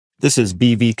This is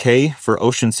BVK for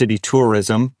Ocean City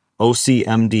Tourism,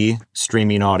 OCMD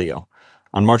Streaming Audio.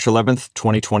 On March 11th,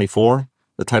 2024,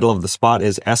 the title of the spot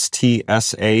is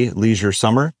STSA Leisure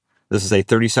Summer. This is a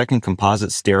 30-second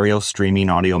composite stereo streaming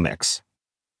audio mix.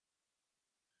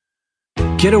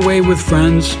 Get away with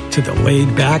friends to the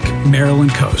laid-back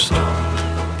Maryland coast,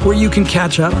 where you can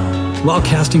catch up while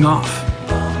casting off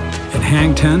and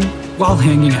hang 10 while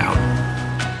hanging out,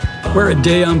 where a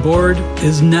day on board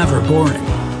is never boring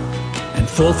and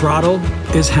full throttle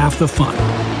is half the fun,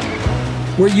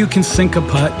 where you can sink a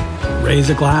putt,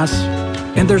 raise a glass,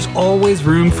 and there's always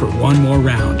room for one more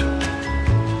round.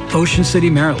 Ocean City,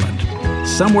 Maryland,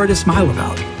 somewhere to smile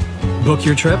about. Book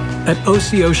your trip at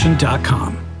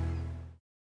OCOcean.com.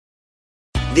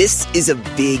 This is a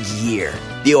big year.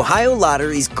 The Ohio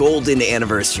Lottery's golden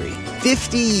anniversary.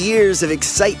 50 years of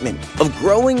excitement, of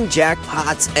growing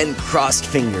jackpots and crossed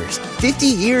fingers. 50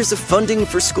 years of funding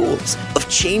for schools, of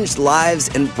changed lives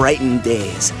and brightened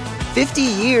days. 50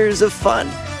 years of fun,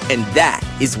 and that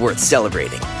is worth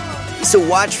celebrating. So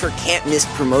watch for can't-miss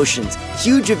promotions,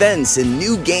 huge events, and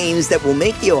new games that will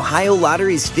make the Ohio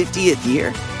Lottery's 50th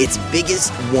year its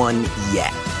biggest one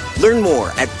yet. Learn more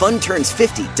at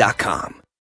funturns50.com.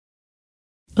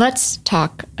 Let's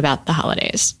talk about the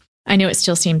holidays. I know it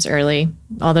still seems early,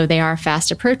 although they are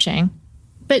fast approaching.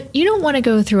 But you don't want to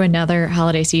go through another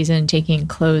holiday season taking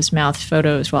closed-mouthed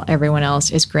photos while everyone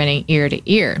else is grinning ear to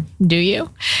ear, do you?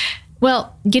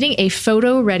 Well, getting a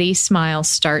photo-ready smile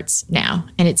starts now,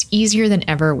 and it's easier than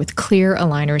ever with clear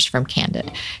aligners from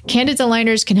Candid. Candid's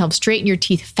aligners can help straighten your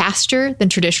teeth faster than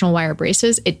traditional wire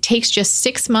braces. It takes just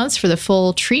 6 months for the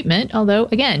full treatment, although,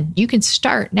 again, you can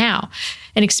start now.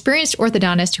 An experienced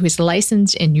orthodontist who is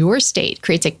licensed in your state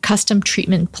creates a custom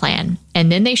treatment plan, and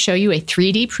then they show you a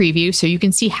 3D preview so you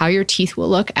can see how your teeth will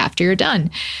look after you're done.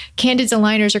 Candid's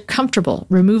aligners are comfortable,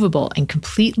 removable, and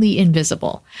completely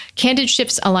invisible. Candid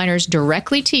ships aligners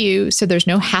directly to you, so there's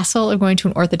no hassle of going to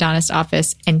an orthodontist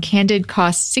office, and Candid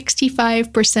costs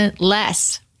 65%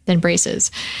 less than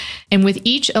braces. And with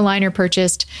each aligner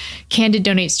purchased, Candid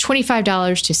donates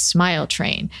 $25 to Smile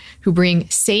Train, who bring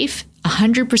safe,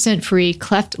 100% free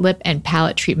cleft lip and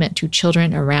palate treatment to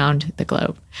children around the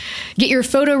globe. Get your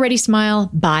photo-ready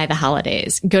smile by the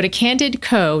holidays. Go to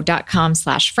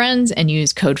candidco.com/friends and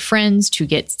use code FRIENDS to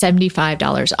get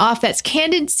 $75 off. That's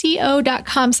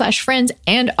candidco.com/friends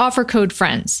and offer code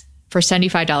FRIENDS for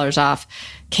 $75 off.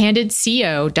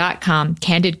 candidco.com,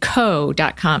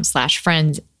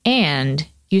 candidco.com/friends, and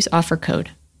use offer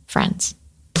code FRIENDS.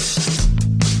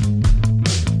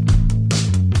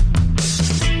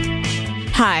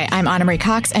 Hi, I'm Anna Marie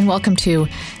Cox, and welcome to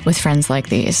With Friends Like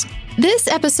These. This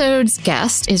episode's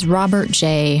guest is Robert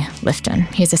J.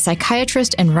 Lifton. He's a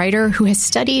psychiatrist and writer who has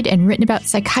studied and written about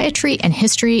psychiatry and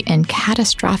history and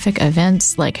catastrophic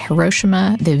events like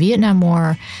Hiroshima, the Vietnam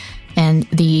War, and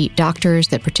the doctors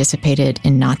that participated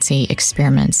in Nazi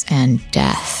experiments and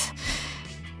death.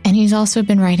 And he's also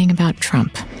been writing about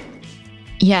Trump.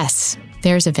 Yes,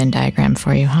 there's a Venn diagram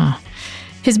for you, huh?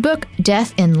 His book,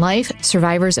 Death in Life,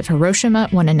 Survivors of Hiroshima,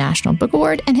 won a National Book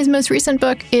Award, and his most recent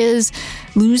book is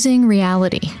Losing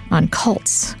Reality on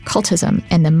Cults, Cultism,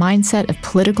 and the Mindset of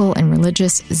Political and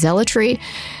Religious Zealotry.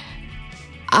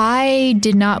 I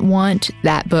did not want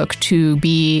that book to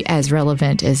be as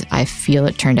relevant as I feel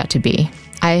it turned out to be.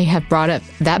 I have brought up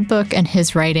that book and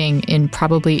his writing in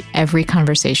probably every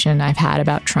conversation I've had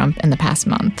about Trump in the past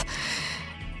month.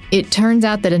 It turns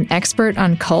out that an expert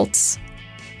on cults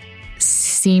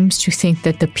seems to think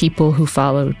that the people who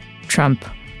follow Trump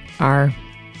are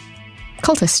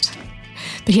cultist.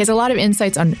 But he has a lot of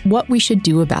insights on what we should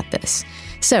do about this.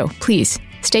 So please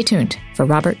stay tuned for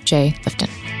Robert J.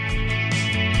 Lifton.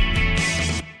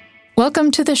 Welcome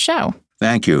to the show.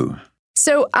 Thank you.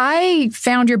 So I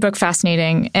found your book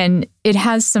fascinating, and it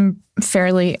has some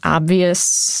fairly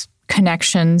obvious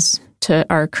connections to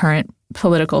our current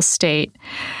political state.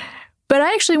 But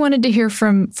I actually wanted to hear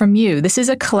from you. This is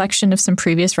a collection of some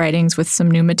previous writings with some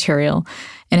new material,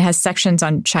 and it has sections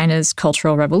on China's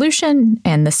Cultural Revolution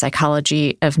and the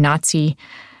psychology of Nazi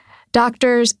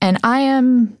doctors. And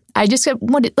I just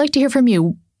would like to hear from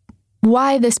you.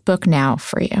 Why this book now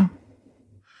for you?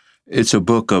 It's a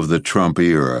book of the Trump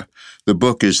era. The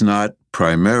book is not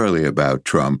primarily about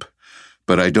Trump,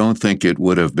 but I don't think it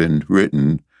would have been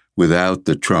written without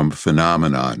the Trump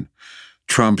phenomenon.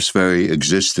 Trump's very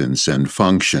existence and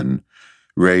function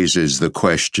raises the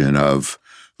question of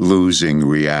losing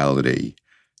reality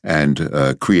and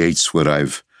creates what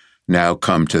I've now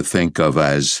come to think of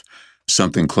as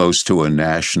something close to a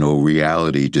national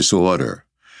reality disorder.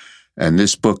 And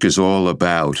this book is all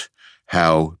about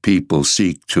how people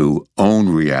seek to own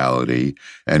reality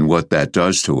and what that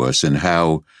does to us, and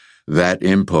how that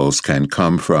impulse can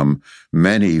come from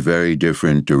many very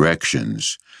different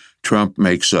directions. Trump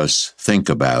makes us think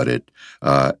about it,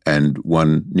 and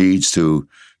one needs to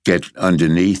get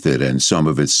underneath it and some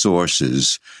of its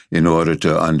sources in order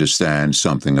to understand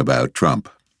something about Trump.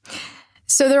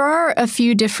 So there are a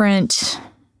few different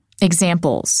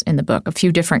examples in the book, a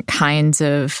few different kinds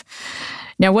of...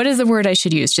 Now, what is the word I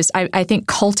should use? I think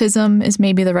cultism is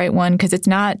maybe the right one, because it's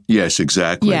not... Yes,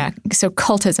 exactly. Yeah, so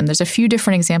cultism. There's a few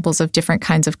different examples of different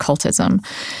kinds of cultism.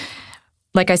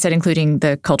 Like I said, including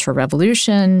the Cultural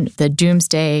Revolution, the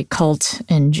Doomsday Cult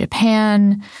in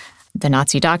Japan, the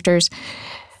Nazi doctors.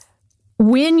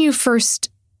 When you first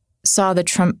saw the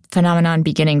Trump phenomenon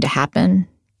beginning to happen,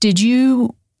 did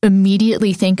you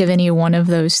immediately think of any one of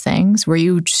those things? Were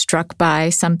you struck by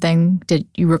something? Did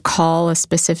you recall a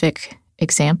specific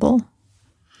example?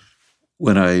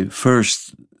 When I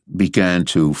first began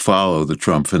to follow the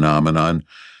Trump phenomenon,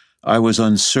 I was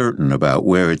uncertain about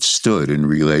where it stood in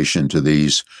relation to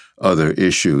these other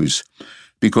issues,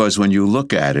 because when you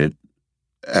look at it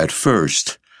at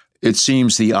first, it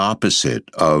seems the opposite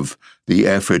of the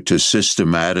effort to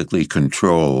systematically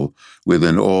control with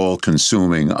an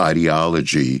all-consuming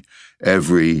ideology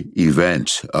every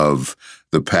event of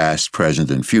the past, present,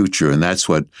 and future. And that's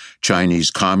what Chinese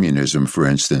communism, for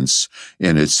instance,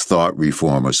 in its thought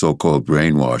reform or so-called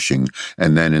brainwashing,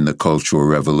 and then in the Cultural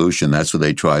Revolution, that's what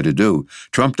they try to do.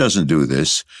 Trump doesn't do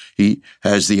this. He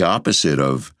has the opposite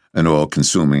of an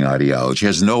all-consuming ideology. He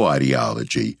has no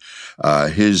ideology.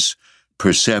 His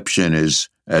perception is,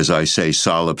 as I say,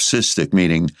 solipsistic,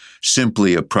 meaning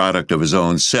simply a product of his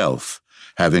own self,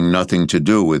 having nothing to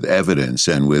do with evidence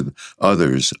and with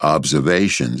others'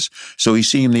 observations. So he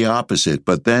seemed the opposite.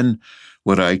 But then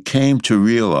what I came to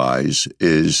realize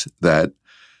is that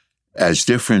as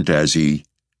different as he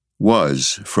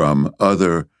was from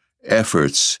other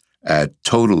efforts at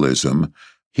totalism,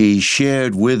 he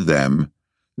shared with them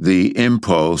the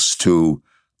impulse to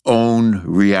own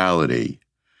reality,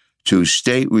 to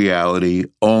state reality,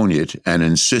 own it, and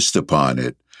insist upon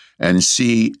it, and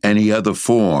see any other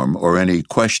form or any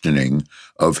questioning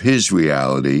of his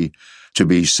reality to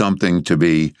be something to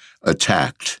be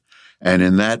attacked. And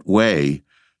in that way,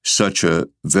 such a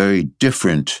very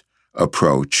different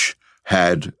approach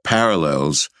had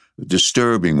parallels,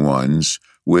 disturbing ones,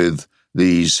 with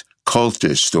these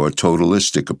cultist or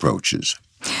totalistic approaches.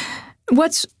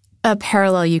 What's a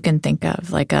parallel you can think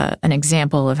of, like an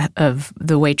example of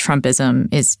the way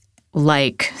Trumpism is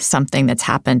like something that's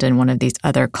happened in one of these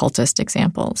other cultist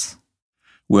examples?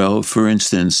 Well, for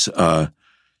instance,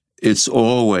 it's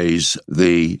always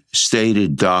the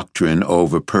stated doctrine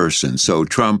over person. So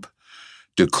Trump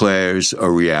declares a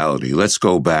reality. Let's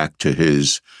go back to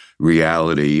his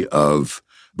reality of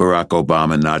Barack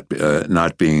Obama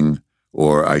not being,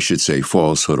 or I should say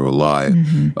falsehood or lie,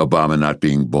 Obama not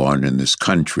being born in this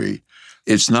country.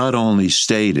 It's not only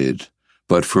stated,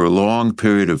 but for a long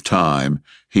period of time,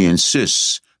 he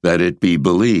insists that it be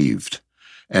believed.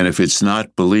 And if it's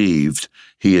not believed,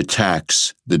 he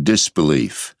attacks the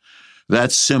disbelief.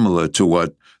 That's similar to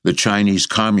what the Chinese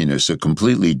communists, a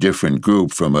completely different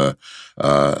group from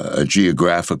a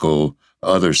geographical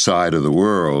other side of the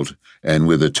world and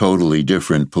with a totally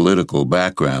different political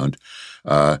background,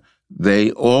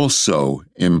 they also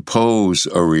impose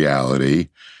a reality,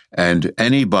 and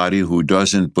anybody who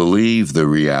doesn't believe the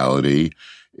reality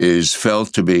is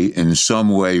felt to be in some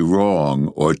way wrong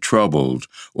or troubled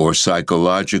or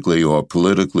psychologically or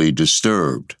politically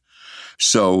disturbed.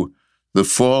 So the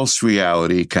false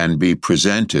reality can be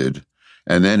presented,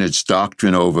 and then it's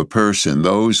doctrine over person.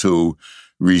 Those who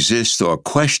resist or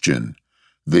question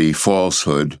the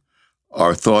falsehood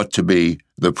are thought to be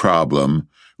the problem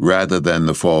rather than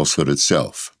the falsehood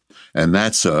itself. And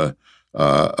that's a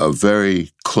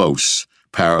very close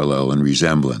parallel and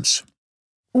resemblance.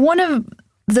 One of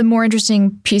the more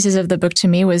interesting pieces of the book to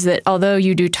me was that although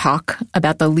you do talk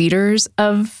about the leaders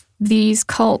of these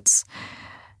cults,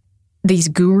 these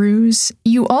gurus,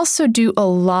 you also do a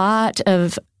lot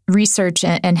of research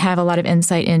and have a lot of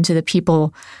insight into the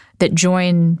people that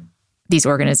join these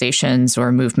organizations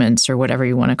or movements or whatever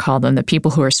you want to call them, the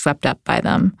people who are swept up by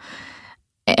them.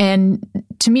 And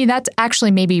to me, that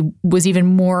actually maybe was even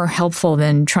more helpful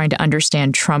than trying to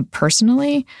understand Trump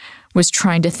personally, was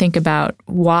trying to think about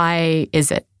why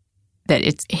is it that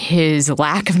it's his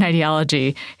lack of an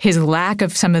ideology, his lack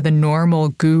of some of the normal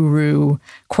guru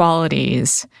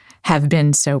qualities have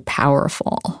been so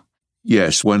powerful.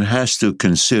 Yes, one has to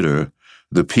consider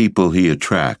the people he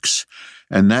attracts.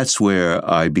 And that's where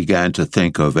I began to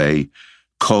think of a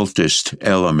cultist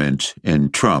element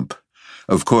in Trump.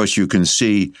 Of course, you can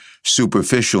see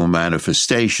superficial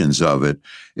manifestations of it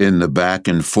in the back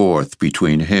and forth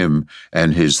between him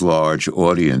and his large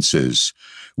audiences.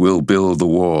 We'll build the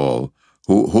wall.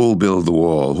 Who'll build the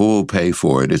wall? Who'll pay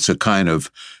for it? It's a kind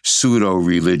of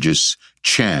pseudo-religious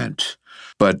chant.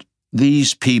 But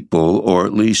these people, or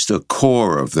at least a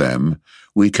core of them,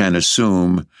 we can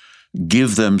assume,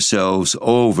 give themselves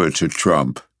over to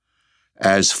Trump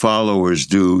as followers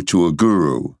do to a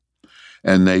guru.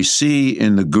 And they see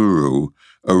in the guru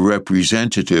a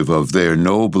representative of their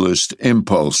noblest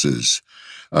impulses,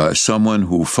 someone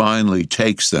who finally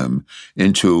takes them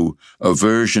into a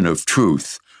version of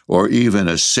truth or even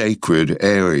a sacred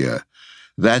area.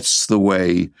 That's the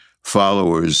way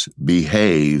followers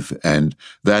behave, and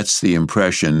that's the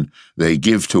impression they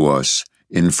give to us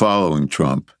in following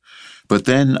Trump. But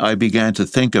then I began to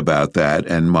think about that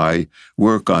and my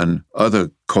work on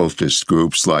other cultist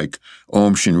groups like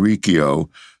Aum Shinrikyo,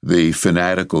 the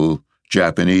fanatical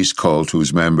Japanese cult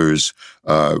whose members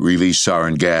released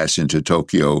sarin gas into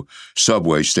Tokyo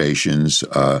subway stations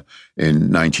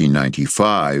in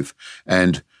 1995.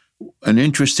 And an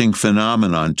interesting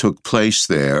phenomenon took place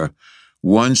there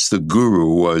once the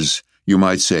guru was, you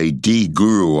might say,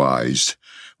 de-guruized,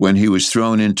 when he was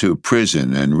thrown into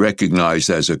prison and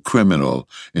recognized as a criminal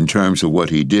in terms of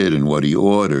what he did and what he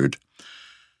ordered.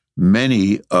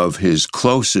 Many of his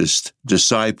closest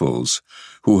disciples,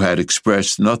 who had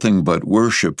expressed nothing but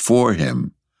worship for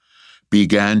him,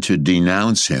 began to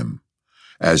denounce him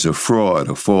as a fraud,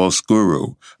 a false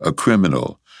guru, a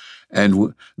criminal.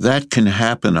 And that can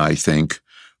happen, I think,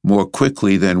 more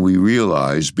quickly than we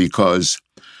realize, because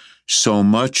so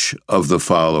much of the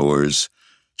followers'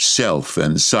 self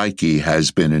and psyche has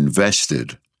been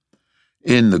invested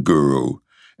in the guru.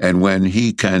 And when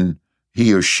he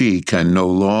or she can no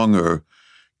longer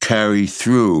carry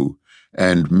through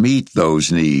and meet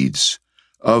those needs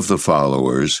of the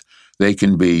followers, they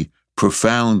can be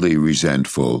profoundly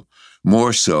resentful,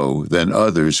 more so than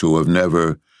others who have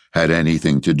never had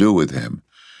anything to do with him.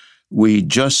 We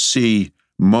just see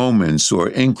moments or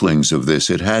inklings of this.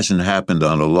 It hasn't happened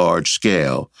on a large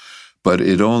scale, but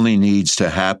it only needs to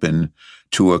happen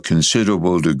to a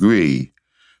considerable degree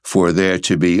for there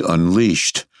to be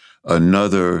unleashed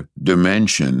another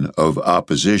dimension of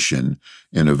opposition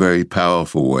in a very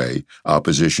powerful way,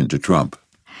 opposition to Trump.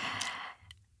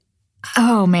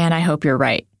 Oh, man, I hope you're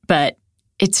right. But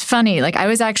it's funny, like I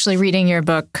was actually reading your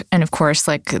book, and of course,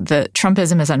 like the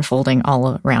Trumpism is unfolding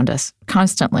all around us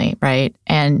constantly, right?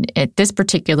 And at this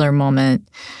particular moment,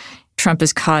 Trump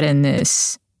is caught in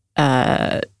this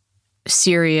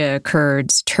Syria,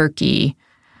 Kurds, Turkey,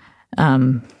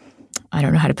 I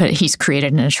don't know how to put it. He's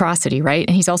created an atrocity, right?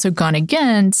 And he's also gone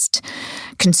against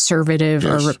conservative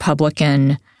or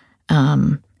Republican,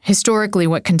 historically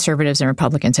what conservatives and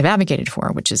Republicans have advocated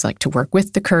for, which is like to work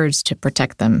with the Kurds, to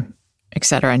protect them, et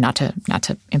cetera, and not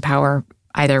to empower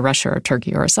either Russia or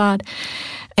Turkey or Assad.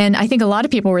 And I think a lot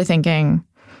of people were thinking,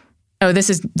 oh,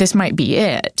 this might be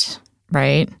it,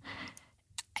 right?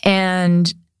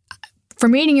 And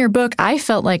from reading your book, I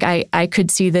felt like I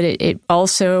could see that it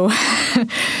also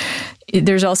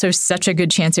there's also such a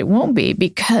good chance it won't be,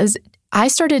 because I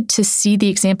started to see the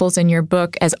examples in your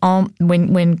book as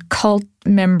when cult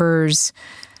members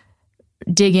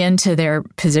dig into their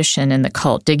position in the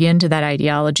cult, dig into that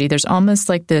ideology, there's almost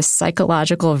like this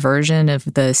psychological version of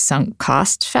the sunk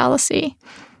cost fallacy.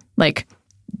 Like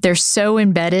they're so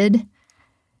embedded,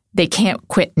 they can't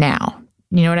quit now.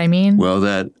 You know what I mean? Well,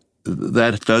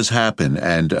 that does happen.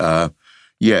 And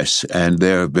yes, and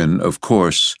there have been, of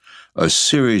course, a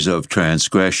series of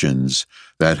transgressions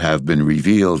that have been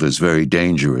revealed as very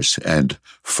dangerous and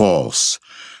false,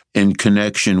 in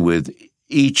connection with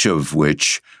each of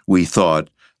which we thought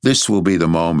this will be the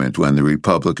moment when the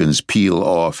Republicans peel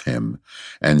off him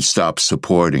and stop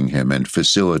supporting him and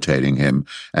facilitating him,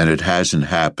 and it hasn't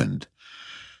happened.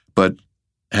 But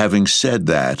having said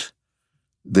that,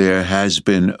 there has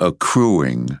been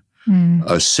accruing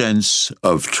a sense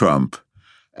of Trump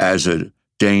as a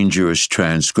dangerous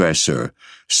transgressor,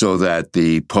 so that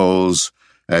the polls,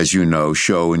 as you know,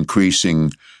 show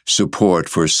increasing support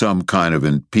for some kind of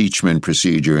impeachment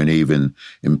procedure and even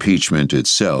impeachment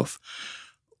itself.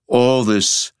 All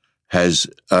this has,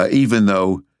 even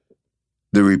though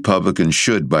the Republicans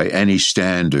should, by any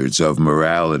standards of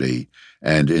morality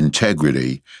and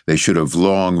integrity, they should have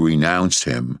long renounced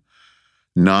him,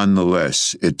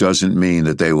 nonetheless, it doesn't mean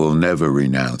that they will never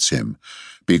renounce him,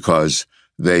 because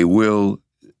they will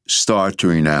start to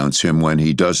renounce him when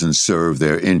he doesn't serve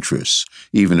their interests,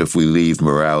 even if we leave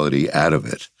morality out of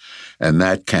it. And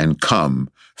that can come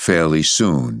fairly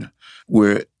soon.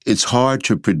 where it's hard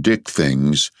to predict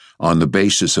things on the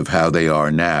basis of how they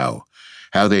are now.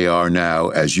 How they are now,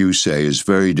 as you say, is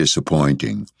very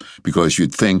disappointing, because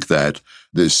you'd think that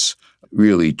this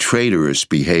really traitorous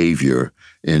behavior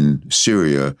in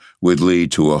Syria would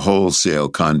lead to a wholesale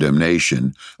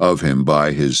condemnation of him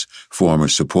by his former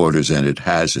supporters, and it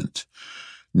hasn't.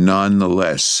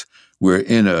 Nonetheless, we're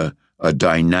in a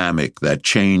dynamic that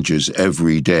changes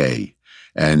every day.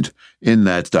 And in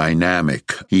that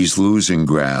dynamic, he's losing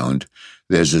ground.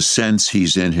 There's a sense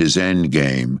he's in his end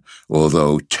game,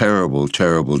 although terrible,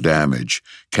 terrible damage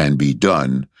can be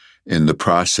done in the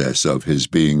process of his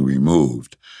being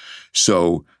removed.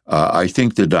 So I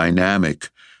think the dynamic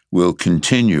will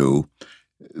continue.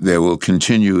 There will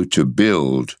continue to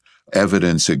build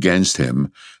evidence against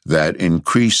him that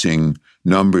increasing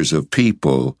numbers of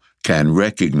people can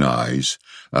recognize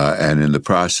and in the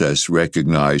process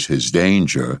recognize his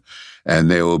danger, and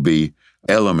there will be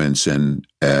elements and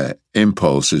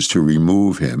impulses to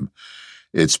remove him.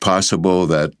 It's possible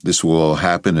that this will all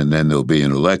happen and then there'll be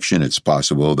an election. It's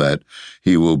possible that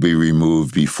he will be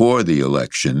removed before the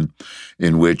election,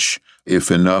 in which, if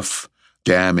enough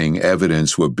damning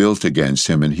evidence were built against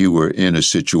him and he were in a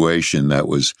situation that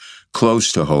was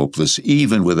close to hopeless,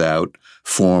 even without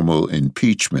formal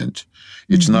impeachment,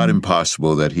 it's not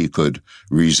impossible that he could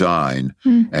resign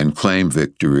and claim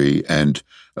victory and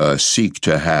seek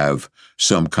to have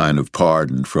some kind of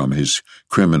pardon from his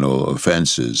criminal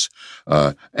offenses.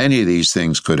 Any of these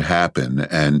things could happen,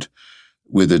 and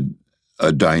with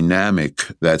a dynamic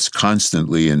that's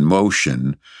constantly in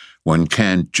motion, one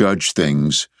can't judge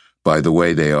things by the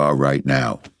way they are right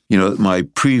now. You know, my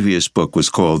previous book was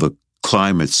called The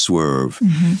Climate Swerve,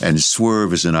 and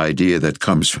swerve is an idea that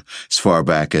comes as far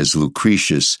back as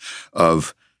Lucretius,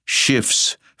 of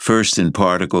shifts first in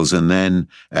particles and then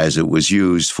as it was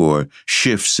used for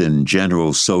shifts in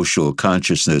general social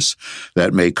consciousness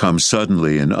that may come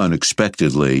suddenly and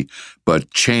unexpectedly, but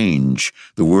change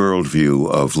the worldview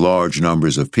of large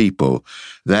numbers of people.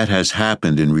 That has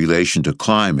happened in relation to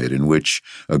climate, in which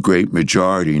a great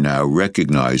majority now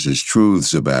recognizes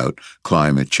truths about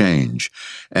climate change.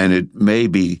 And it may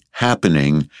be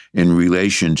happening in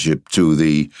relationship to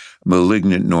the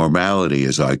malignant normality,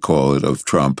 as I call it, of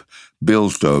Trump,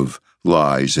 built of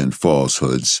lies and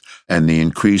falsehoods, and the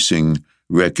increasing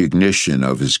recognition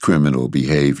of his criminal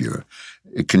behavior.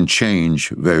 It can change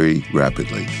very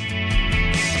rapidly.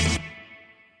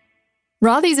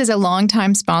 Rothy's is a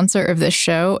longtime sponsor of this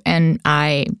show, and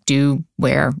I do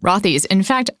wear Rothy's. In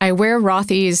fact, I wear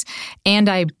Rothy's and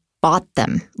I bought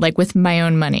them, like with my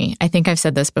own money. I think I've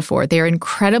said this before. They're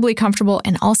incredibly comfortable,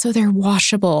 and also they're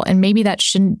washable, and maybe that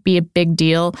shouldn't be a big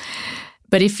deal.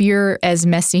 But if you're as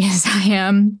messy as I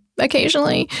am,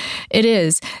 occasionally, it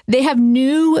is. They have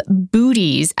new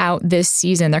booties out this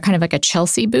season. They're kind of like a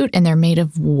Chelsea boot, and they're made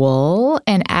of wool.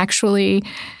 And actually,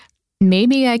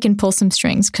 maybe I can pull some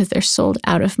strings because they're sold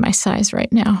out of my size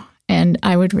right now. And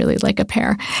I would really like a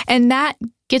pair. And that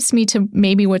gets me to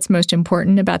maybe what's most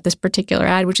important about this particular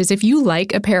ad, which is if you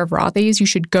like a pair of Rothy's, you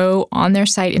should go on their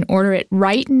site and order it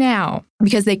right now,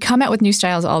 because they come out with new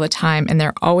styles all the time and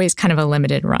they're always kind of a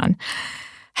limited run.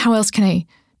 How else can I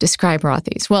describe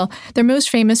Rothy's? Well, they're most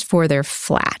famous for their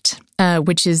flat,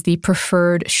 which is the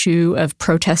preferred shoe of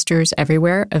protesters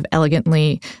everywhere, of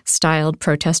elegantly styled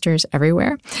protesters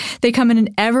everywhere. They come in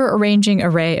an ever-arranging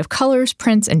array of colors,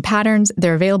 prints, and patterns.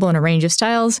 They're available in a range of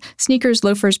styles: sneakers,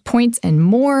 loafers, points, and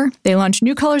more. They launch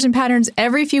new colors and patterns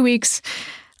every few weeks.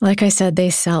 Like I said, they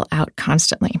sell out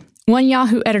constantly. One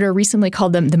Yahoo editor recently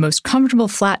called them the most comfortable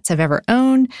flats I've ever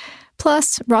owned.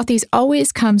 Plus, Rothy's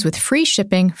always comes with free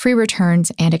shipping, free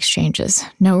returns, and exchanges.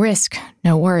 No risk,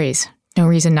 no worries, no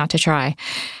reason not to try.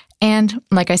 And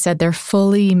like I said, they're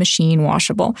fully machine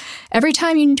washable. Every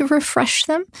time you need to refresh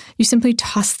them, you simply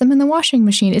toss them in the washing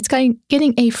machine. It's like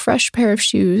getting a fresh pair of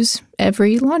shoes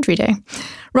every laundry day.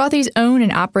 Rothy's own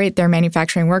and operate their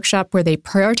manufacturing workshop, where they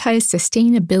prioritize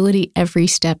sustainability every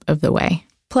step of the way.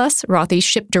 Plus, Rothy's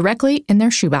ship directly in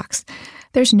their shoebox.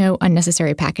 There's no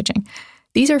unnecessary packaging.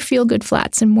 These are feel-good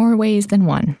flats in more ways than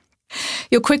one.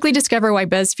 You'll quickly discover why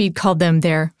BuzzFeed called them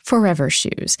their forever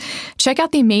shoes. Check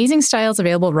out the amazing styles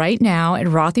available right now at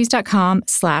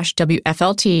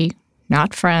rothys.com/WFLT,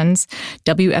 not friends,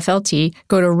 WFLT.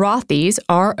 Go to Rothys,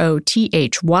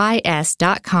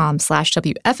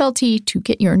 ROTHYS.com/WFLT to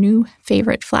get your new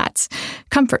favorite flats.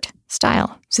 Comfort,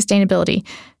 style, sustainability.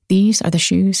 These are the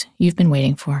shoes you've been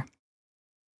waiting for.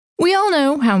 We all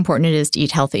know how important it is to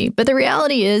eat healthy, but the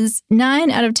reality is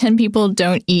 9 out of 10 people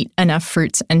don't eat enough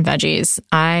fruits and veggies.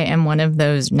 I am one of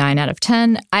those 9 out of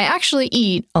 10. I actually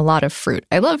eat a lot of fruit.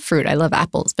 I love fruit. I love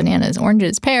apples, bananas,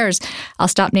 oranges, pears. I'll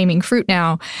stop naming fruit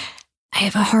now. I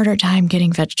have a harder time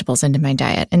getting vegetables into my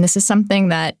diet. And this is something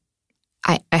that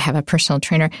I have a personal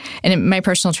trainer, and my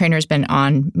personal trainer has been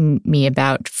on me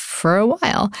about for a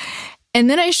while. And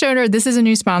then I showed her, this is a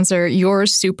new sponsor, Your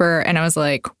Super. And I was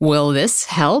like, will this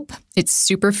help? It's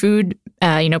superfood,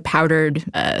 powdered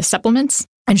supplements.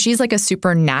 And she's like a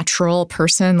super natural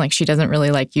person. Like she doesn't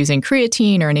really like using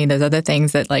creatine or any of those other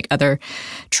things that like other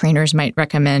trainers might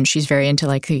recommend. She's very into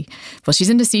she's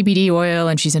into CBD oil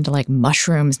and she's into like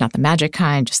mushrooms, not the magic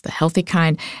kind, just the healthy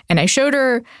kind. And I showed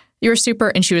her Your Super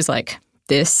and she was like,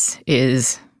 this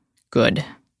is good.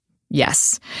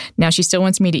 Yes. Now she still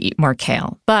wants me to eat more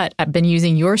kale, but I've been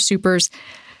using Your Super's.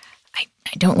 I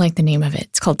don't like the name of it.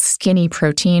 It's called Skinny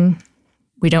Protein.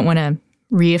 We don't want to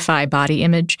reify body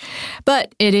image,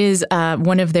 but it is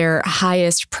one of their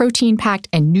highest protein-packed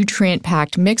and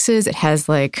nutrient-packed mixes. It has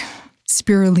like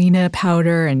spirulina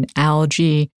powder and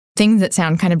algae, things that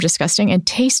sound kind of disgusting and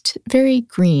taste very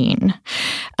green.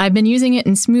 I've been using it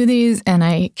in smoothies, and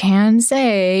I can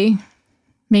say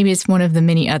maybe it's one of the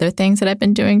many other things that I've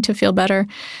been doing to feel better,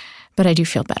 but I do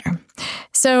feel better.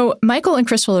 So Michael and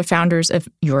Crystal are founders of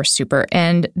Your Super,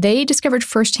 and they discovered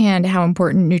firsthand how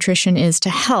important nutrition is to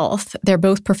health. They're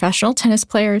both professional tennis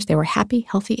players. They were happy,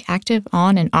 healthy, active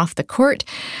on and off the court.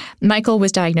 Michael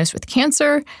was diagnosed with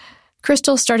cancer.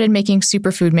 Crystal started making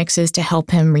superfood mixes to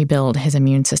help him rebuild his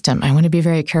immune system. I want to be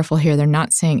very careful here. They're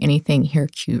not saying anything here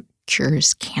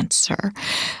cures cancer.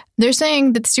 They're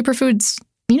saying that superfoods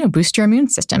boost your immune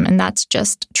system. And that's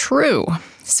just true.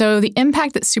 So the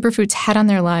impact that superfoods had on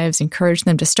their lives encouraged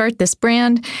them to start this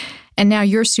brand. And now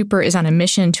Your Super is on a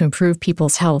mission to improve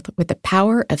people's health with the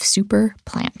power of super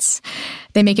plants.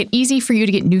 They make it easy for you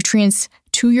to get nutrients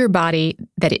to your body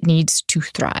that it needs to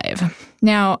thrive.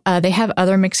 Now, they have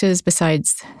other mixes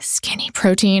besides Skinny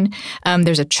Protein.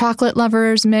 There's a chocolate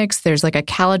lovers mix. There's like a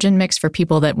collagen mix for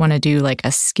people that want to do like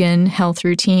a skin health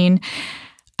routine.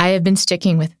 I have been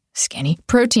sticking with Skinny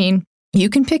Protein. You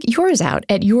can pick yours out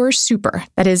at Your Super.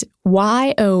 That is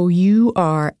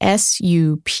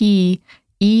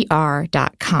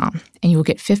YourSuper.com. And you will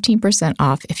get 15%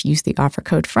 off if you use the offer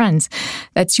code FRIENDS.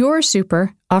 That's Your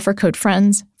Super, offer code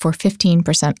FRIENDS for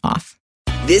 15% off.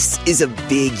 This is a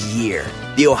big year.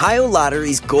 The Ohio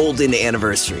Lottery's golden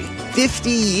anniversary. 50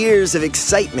 years of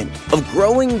excitement, of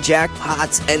growing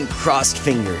jackpots and crossed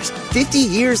fingers. 50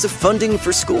 years of funding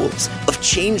for schools, of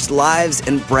changed lives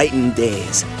and brightened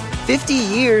days. 50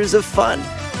 years of fun,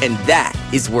 and that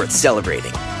is worth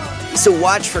celebrating. So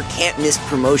watch for can't-miss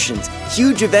promotions,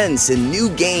 huge events, and new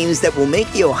games that will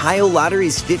make the Ohio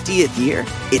Lottery's 50th year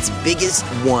its biggest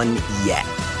one yet.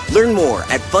 Learn more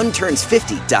at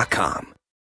funturns50.com.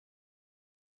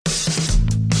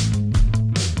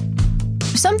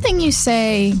 Something you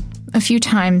say a few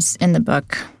times in the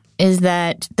book is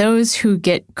that those who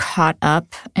get caught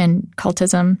up in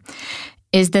cultism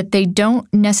is that they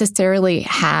don't necessarily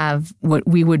have what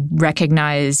we would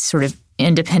recognize sort of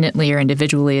independently or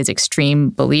individually as extreme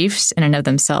beliefs in and of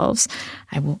themselves.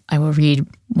 I will read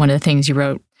one of the things you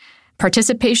wrote.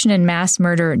 Participation in mass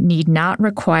murder need not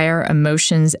require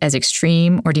emotions as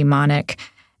extreme or demonic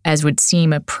as would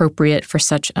seem appropriate for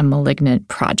such a malignant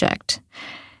project.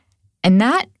 And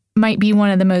that might be one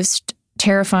of the most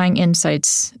terrifying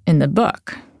insights in the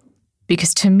book,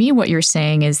 because to me what you're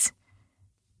saying is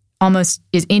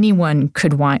anyone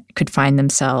could find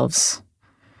themselves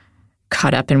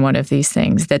caught up in one of these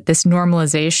things, that this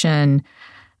normalization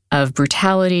of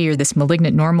brutality or this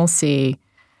malignant normalcy,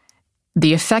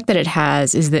 the effect that it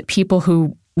has is that people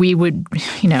who we would,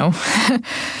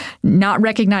 not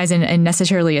recognize in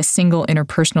necessarily a single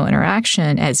interpersonal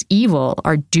interaction as evil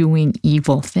are doing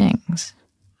evil things.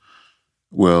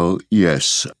 Well,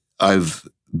 yes. I've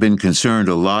been concerned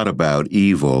a lot about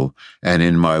evil, and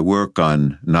in my work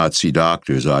on Nazi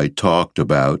doctors, I talked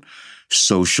about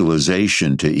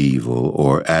socialization to evil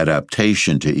or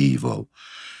adaptation to evil.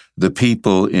 The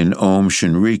people in Aum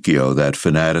Shinrikyo, that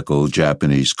fanatical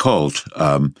Japanese cult,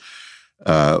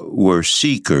 were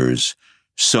seekers.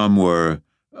 Some were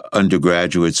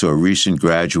undergraduates or recent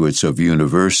graduates of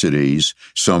universities.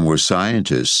 Some were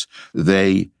scientists.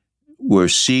 They were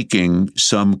seeking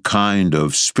some kind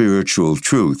of spiritual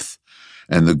truth,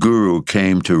 and the guru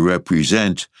came to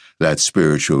represent that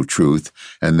spiritual truth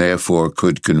and therefore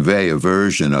could convey a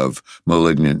version of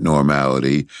malignant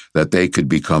normality that they could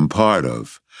become part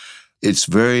of. It's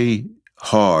very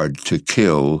hard to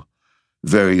kill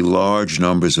very large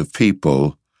numbers of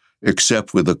people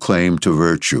except with a claim to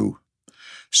virtue.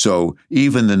 So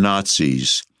even the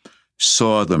Nazis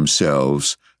saw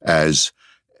themselves as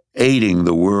aiding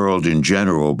the world in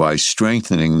general by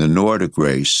strengthening the Nordic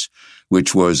race,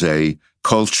 which was a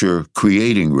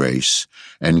culture-creating race,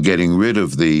 and getting rid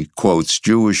of the, quotes,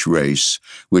 Jewish race,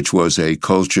 which was a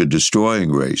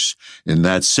culture-destroying race. In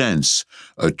that sense,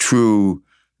 a true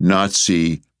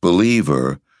Nazi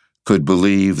believer could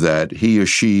believe that he or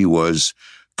she was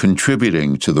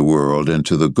contributing to the world and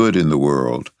to the good in the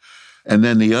world. And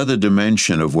then the other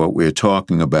dimension of what we're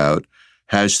talking about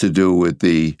has to do with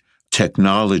the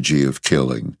technology of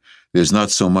killing. There's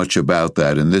not so much about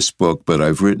that in this book, but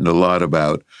I've written a lot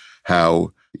about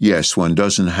how, yes, one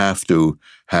doesn't have to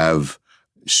have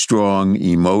strong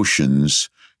emotions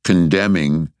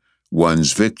condemning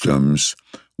one's victims.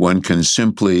 One can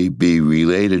simply be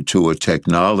related to a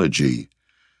technology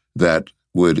that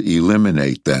would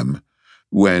eliminate them.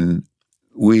 When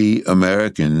we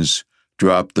Americans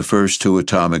dropped the first 2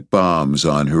 atomic bombs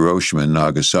on Hiroshima and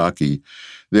Nagasaki,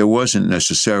 there wasn't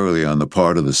necessarily on the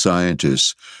part of the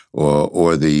scientists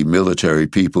or the military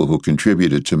people who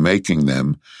contributed to making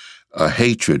them a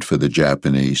hatred for the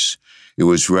Japanese. It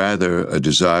was rather a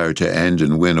desire to end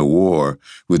and win a war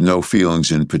with no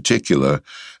feelings in particular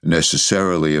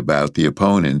necessarily about the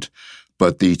opponent,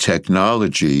 but the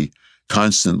technology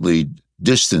constantly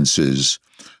distances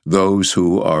those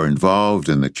who are involved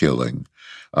in the killing.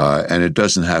 And it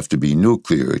doesn't have to be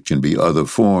nuclear. It can be other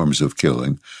forms of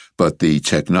killing. But the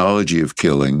technology of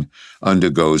killing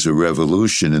undergoes a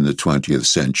revolution in the 20th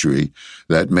century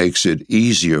that makes it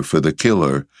easier for the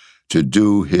killer to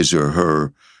do his or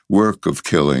her work of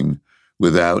killing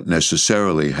without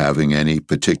necessarily having any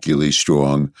particularly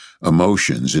strong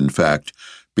emotions. In fact,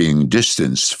 being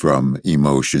distanced from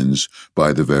emotions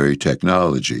by the very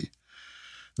technology.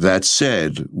 That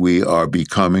said, we are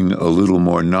becoming a little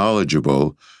more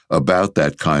knowledgeable about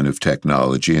that kind of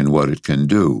technology and what it can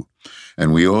do.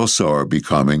 And we also are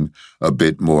becoming a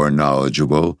bit more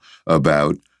knowledgeable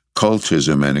about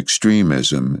cultism and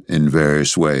extremism in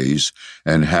various ways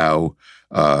and how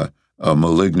a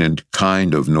malignant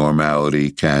kind of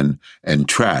normality can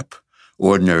entrap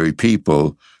ordinary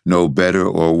people no better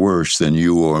or worse than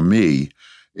you or me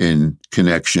in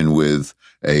connection with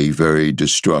a very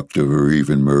destructive or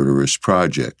even murderous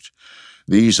project.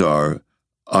 These are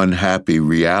unhappy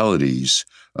realities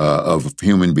of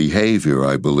human behavior,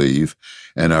 I believe,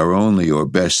 and our only or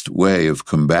best way of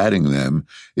combating them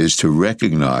is to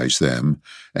recognize them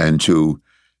and to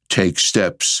take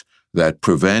steps that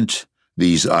prevent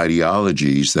these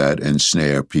ideologies that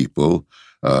ensnare people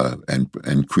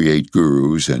and create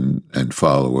gurus and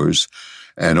followers,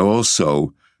 and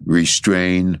also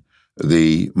restrain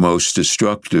the most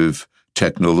destructive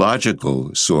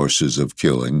technological sources of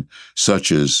killing,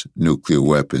 such as nuclear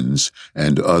weapons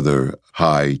and other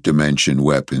high-dimension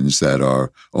weapons that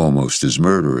are almost as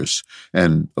murderous.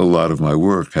 And a lot of my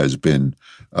work has been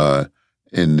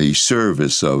in the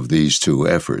service of these two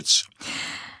efforts.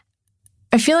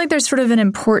 I feel like there's sort of an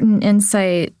important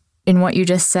insight in what you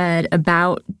just said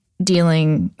about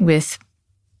dealing with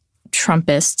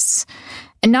Trumpists.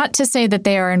 And not to say that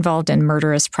they are involved in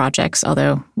murderous projects,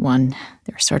 although,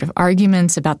 there are sort of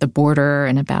arguments about the border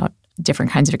and about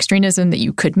different kinds of extremism that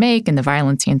you could make and the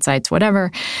violence he incites,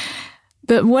 whatever.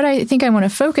 But what I think I want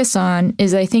to focus on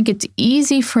is I think it's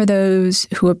easy for those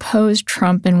who oppose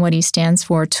Trump and what he stands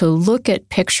for to look at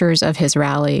pictures of his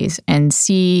rallies and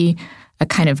see a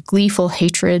kind of gleeful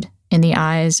hatred in the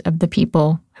eyes of the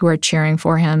people who are cheering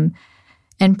for him.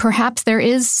 And perhaps there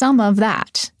is some of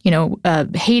that.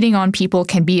 Hating on people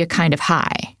can be a kind of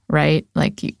high, right?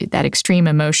 Like that extreme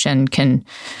emotion can,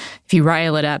 if you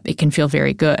rile it up, it can feel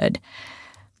very good.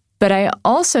 But I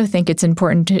also think it's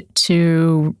important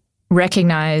to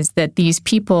recognize that these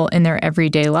people in their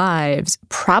everyday lives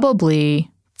probably,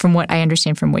 from what I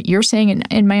understand from what you're saying and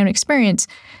in my own experience,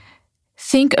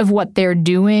 think of what they're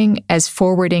doing as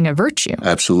forwarding a virtue.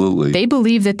 Absolutely. They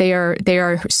believe that they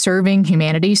are serving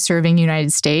humanity, serving the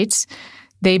United States.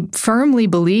 They firmly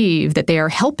believe that they are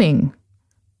helping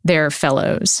their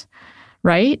fellows,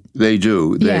 right? They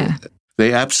do. Yeah.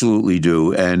 They absolutely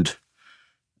do. And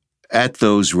at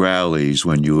those rallies,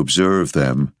 when you observe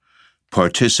them,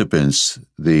 participants,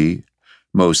 the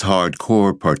most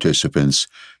hardcore participants,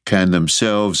 can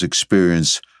themselves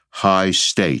experience high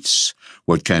states,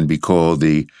 what can be called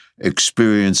the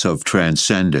experience of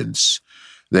transcendence.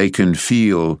 They can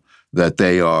feel that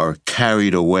they are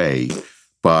carried away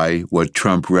by what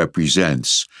Trump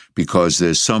represents because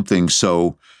there's something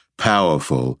so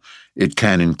powerful. It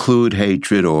can include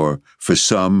hatred or, for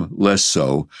some, less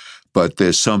so, but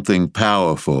there's something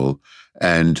powerful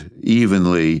and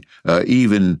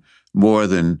even more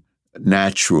than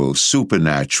natural,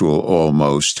 supernatural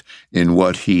almost in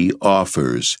what he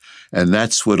offers. And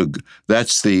that's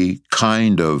the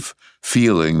kind of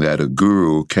feeling that a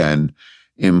guru can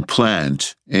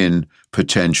implant in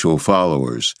potential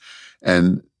followers.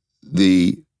 And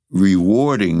the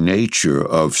rewarding nature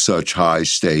of such high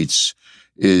states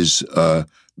is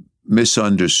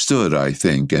misunderstood, I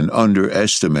think, and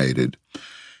underestimated.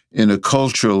 In a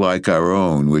culture like our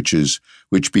own, which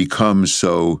becomes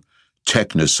so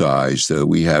technicized,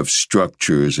 we have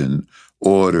structures and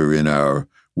order in our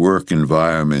work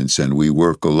environments, and we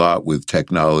work a lot with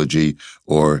technology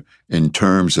or in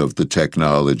terms of the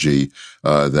technology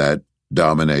that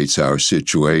dominates our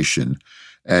situation.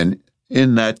 And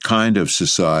in that kind of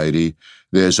society,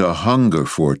 there's a hunger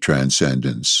for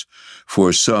transcendence,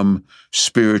 for some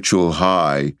spiritual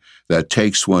high that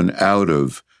takes one out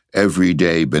of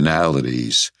everyday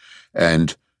banalities.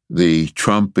 And the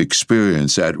Trump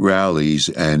experience at rallies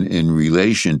and in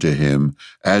relation to him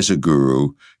as a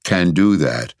guru can do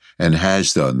that and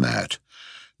has done that.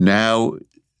 Now,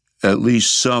 at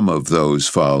least some of those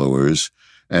followers,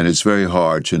 and it's very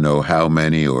hard to know how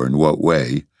many or in what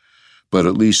way, but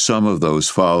at least some of those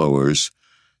followers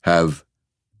have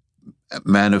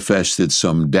manifested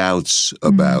some doubts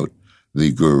about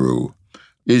the guru.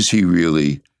 Is he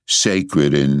really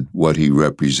sacred in what he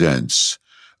represents?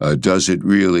 Does it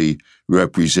really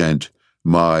represent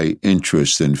my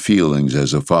interests and feelings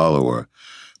as a follower?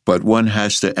 But one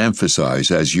has to emphasize,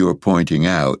 as you're pointing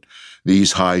out,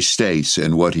 these high states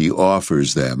and what he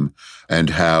offers them and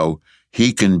how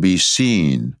he can be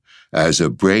seen as a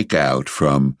breakout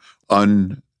from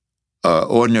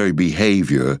ordinary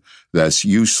behavior that's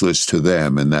useless to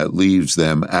them and that leaves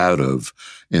them out of,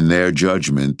 in their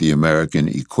judgment, the American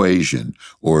equation,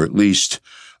 or at least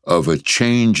of a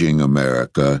changing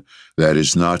America that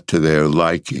is not to their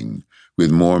liking,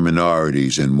 with more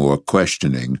minorities and more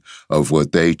questioning of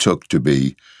what they took to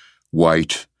be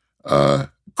white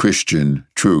Christian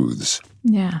truths.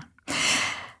 Yeah.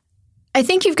 I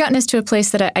think you've gotten us to a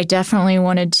place that I definitely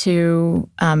wanted to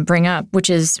bring up, which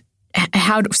is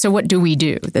so what do we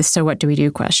do? This so what do we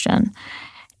do question.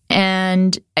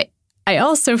 And I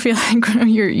also feel like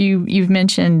you've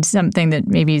mentioned something that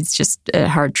maybe it's just a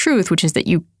hard truth, which is that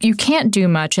you can't do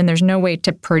much and there's no way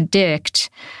to predict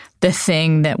the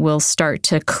thing that will start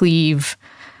to cleave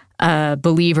a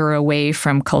believer away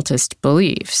from cultist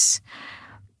beliefs.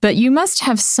 But you must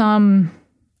have some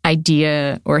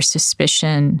idea or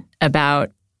suspicion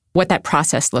about what that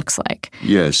process looks like.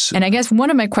 Yes. And I guess one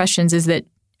of my questions is that,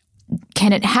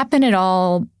 can it happen at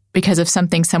all because of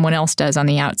something someone else does on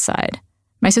the outside?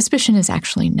 My suspicion is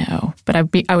actually no, but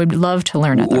I would love to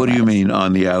learn otherwise. What do you mean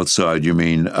on the outside? You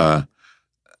mean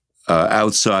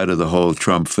outside of the whole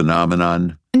Trump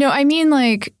phenomenon? No, I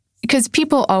mean because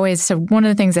people always, so one of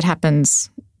the things that happens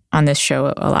on this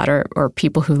show a lot, or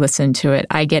people who listen to it,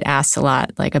 I get asked a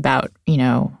lot about,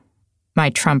 my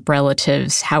Trump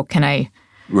relatives, how can I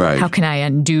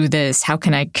undo this? How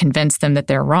can I convince them that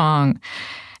they're wrong?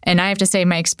 And I have to say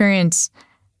my experience,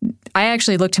 I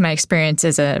actually look to my experience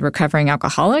as a recovering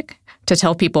alcoholic to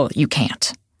tell people you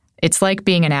can't. It's like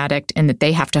being an addict in that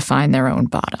they have to find their own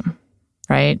bottom,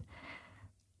 right?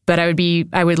 But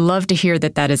I would love to hear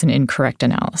that is an incorrect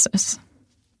analysis.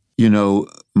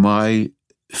 My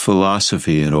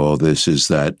philosophy in all this is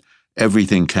that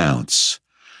everything counts.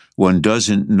 One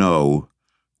doesn't know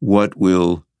what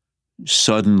will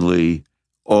suddenly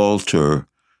alter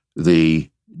the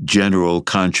general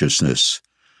consciousness.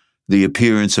 The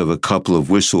appearance of a couple of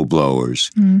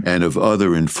whistleblowers and of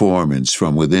other informants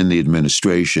from within the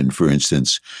administration, for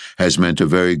instance, has meant a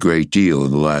very great deal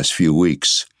in the last few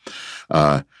weeks.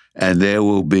 And there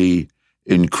will be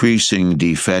increasing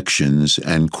defections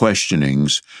and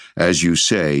questionings, as you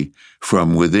say,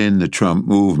 from within the Trump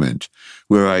movement.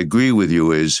 Where I agree with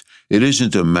you is it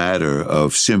isn't a matter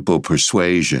of simple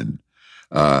persuasion,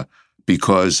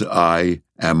 because I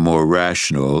am more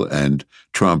rational and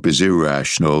Trump is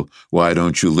irrational. Why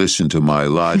don't you listen to my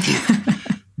logic?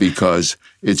 Because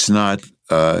it's not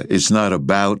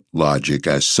about logic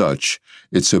as such.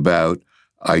 It's about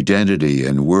identity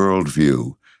and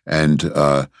worldview and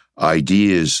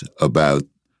ideas about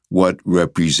what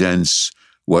represents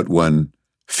what one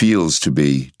feels to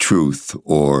be truth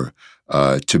or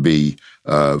to be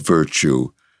virtue,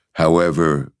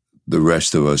 however the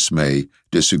rest of us may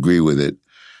disagree with it.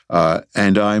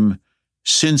 And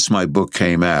since my book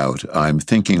came out, I'm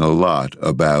thinking a lot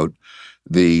about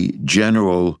the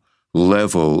general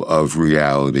level of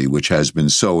reality, which has been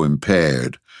so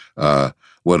impaired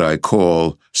what I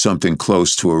call something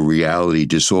close to a reality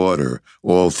disorder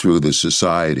all through the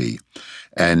society.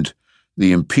 And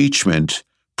the impeachment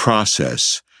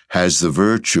process has the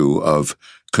virtue of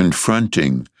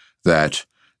confronting that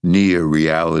near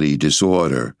reality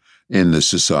disorder in the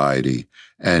society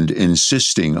and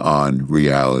insisting on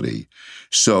reality.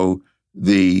 So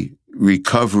the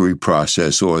recovery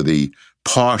process, or the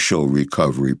partial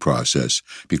recovery process,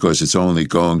 because it's only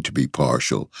going to be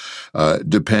partial,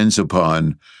 depends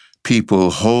upon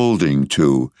people holding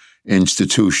to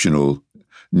institutional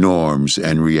norms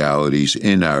and realities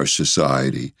in our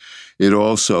society. It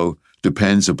also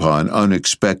depends upon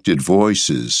unexpected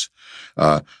voices.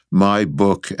 My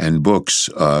book and books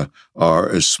are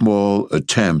a small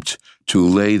attempt to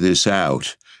lay this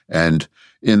out, and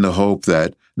in the hope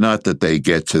that, not that they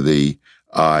get to the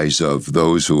eyes of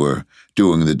those who are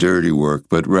doing the dirty work,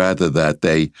 but rather that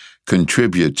they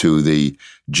contribute to the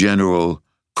general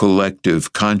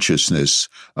collective consciousness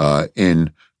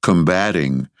in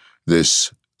combating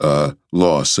this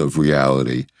loss of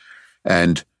reality.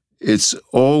 And it's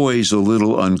always a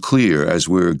little unclear, as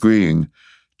we're agreeing,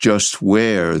 just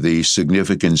where the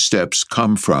significant steps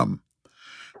come from.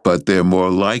 But they're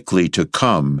more likely to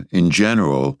come, in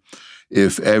general,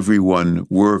 if everyone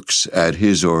works at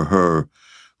his or her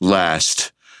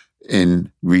last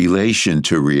in relation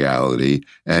to reality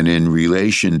and in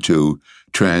relation to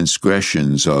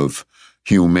transgressions of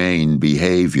humane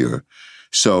behavior.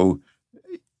 So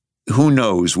who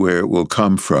knows where it will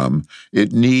come from?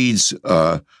 It needs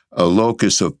a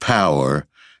locus of power,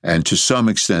 and to some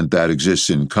extent that exists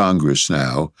in Congress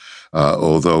now,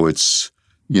 although it's,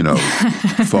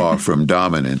 far from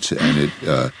dominant, and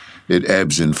it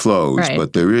ebbs and flows. Right.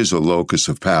 But there is a locus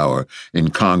of power in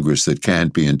Congress that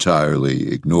can't be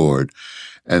entirely ignored.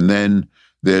 And then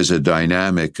there's a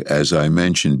dynamic, as I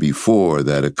mentioned before,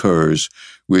 that occurs,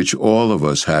 which all of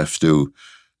us have to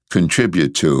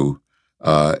contribute to,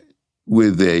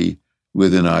 with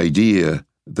an idea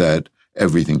that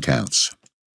everything counts.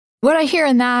 What I hear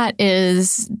in that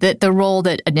is that the role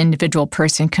that an individual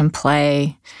person can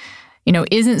play,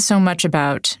 isn't so much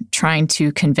about trying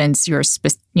to convince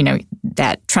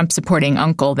that Trump-supporting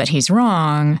uncle that he's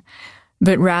wrong,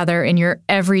 but rather in your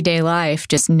everyday life,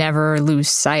 just never lose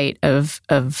sight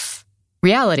of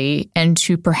reality, and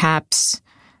to perhaps,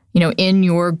 in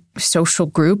your social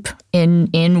group,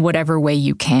 in whatever way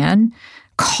you can,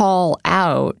 call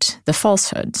out the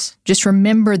falsehoods. Just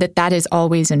remember that is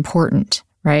always important,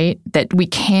 right? That we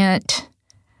can't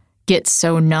get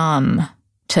so numb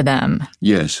to them.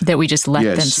 Yes. That we just let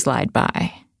them slide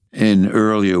by. In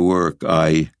earlier work,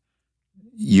 I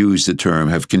used the term,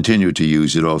 have continued to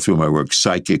use it all through my work,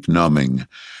 psychic numbing.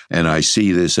 And I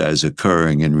see this as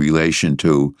occurring in relation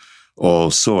to all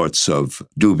sorts of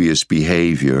dubious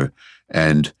behavior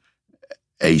and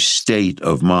a state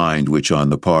of mind which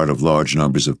on the part of large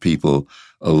numbers of people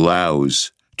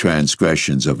allows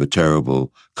transgressions of a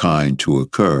terrible kind to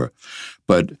occur.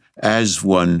 But as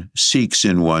one seeks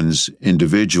in one's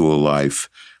individual life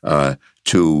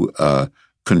to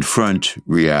confront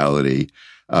reality,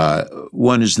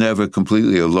 one is never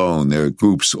completely alone. There are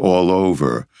groups all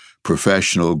over,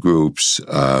 professional groups,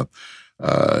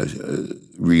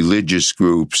 religious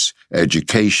groups,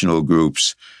 educational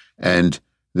groups, and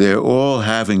they're all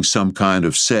having some kind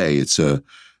of say. It's a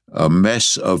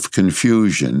mess of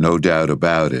confusion, no doubt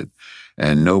about it.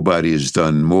 And nobody has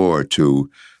done more to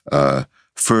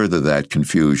further that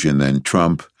confusion than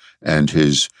Trump and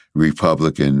his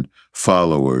Republican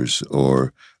followers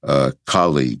or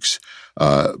colleagues.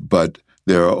 But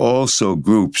there are also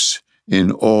groups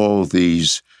in all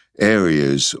these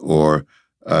areas or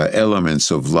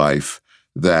elements of life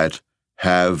that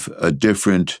have a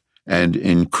different and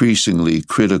increasingly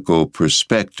critical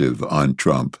perspective on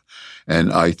Trump.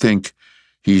 And I think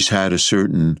he's had a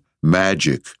certain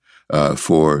magic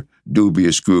for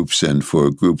dubious groups and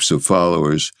for groups of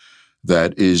followers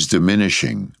that is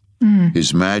diminishing. Mm.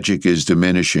 His magic is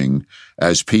diminishing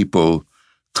as people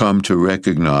come to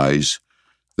recognize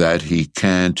that he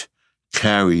can't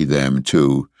carry them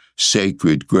to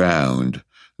sacred ground,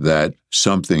 that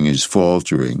something is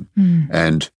faltering. Mm.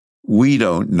 And we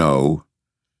don't know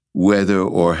whether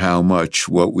or how much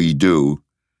what we do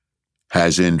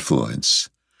has influence,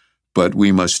 but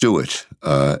we must do it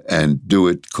and do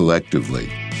it collectively.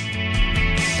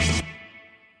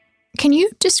 Can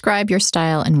you describe your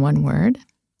style in one word?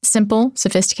 Simple,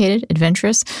 sophisticated,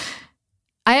 adventurous?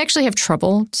 I actually have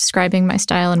trouble describing my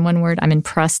style in one word. I'm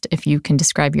impressed if you can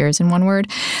describe yours in one word.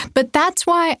 But that's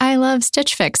why I love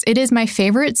Stitch Fix. It is my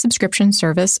favorite subscription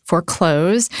service for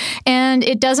clothes, and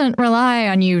it doesn't rely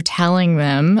on you telling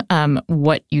them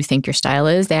what you think your style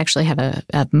is. They actually have a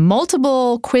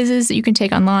multiple quizzes that you can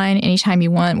take online anytime you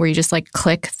want, where you just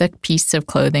click the piece of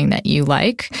clothing that you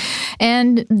like.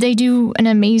 And they do an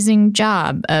amazing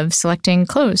job of selecting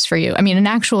clothes for you. I mean, an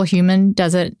actual human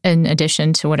does it in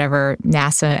addition to whatever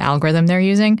NASA algorithm they're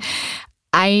using.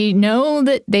 I know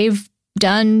that they've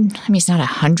done, it's not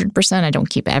 100%. I don't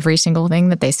keep every single thing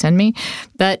that they send me,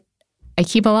 but I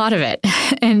keep a lot of it.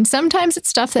 And sometimes it's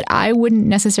stuff that I wouldn't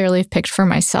necessarily have picked for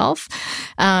myself.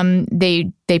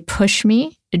 They push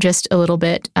me just a little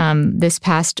bit. This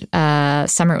past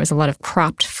summer, it was a lot of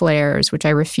cropped flares, which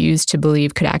I refused to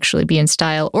believe could actually be in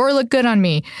style or look good on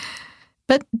me.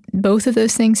 But both of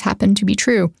those things happen to be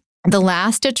true. The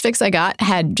last Stitch Fix I got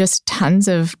had just tons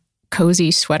of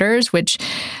cozy sweaters, which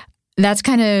that's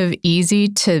kind of easy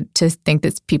to think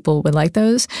that people would like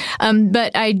those.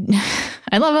 But I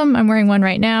love them. I'm wearing one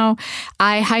right now.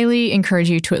 I highly encourage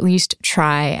you to at least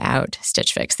try out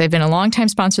Stitch Fix. They've been a longtime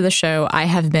sponsor of the show. I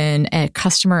have been a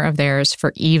customer of theirs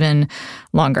for even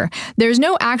longer. There's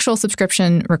no actual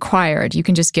subscription required. You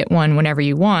can just get one whenever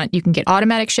you want. You can get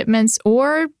automatic shipments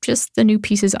or just the new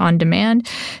pieces on demand.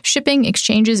 Shipping,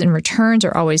 exchanges, and returns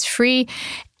are always free.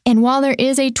 And while there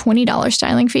is a $20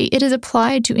 styling fee, it is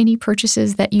applied to any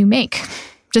purchases that you make.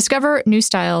 Discover new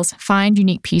styles, find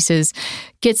unique pieces,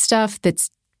 get stuff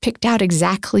that's picked out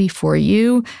exactly for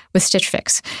you with Stitch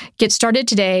Fix. Get started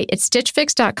today at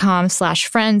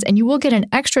stitchfix.com/friends, and you will get an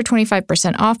extra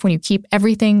 25% off when you keep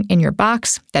everything in your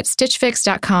box. That's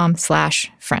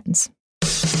stitchfix.com/friends.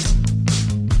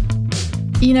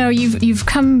 You've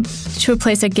come to a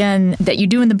place again that you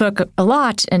do in the book a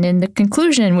lot and in the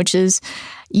conclusion, which is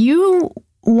you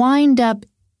wind up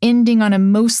ending on a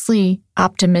mostly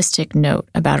optimistic note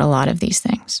about a lot of these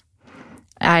things.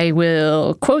 I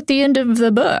will quote the end of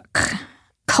the book.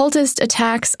 Cultist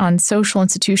attacks on social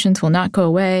institutions will not go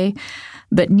away,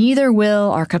 but neither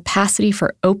will our capacity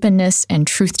for openness and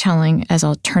truth-telling as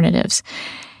alternatives.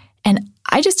 And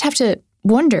I just have to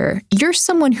wonder, you're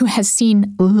someone who has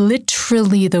seen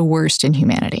literally the worst in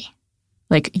humanity.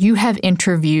 You have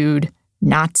interviewed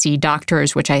Nazi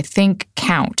doctors, which I think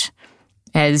count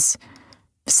as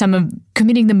some of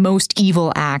committing the most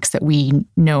evil acts that we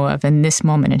know of in this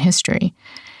moment in history.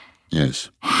 Yes.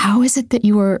 How is it that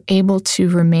you were able to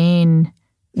remain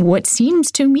what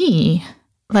seems to me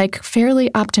fairly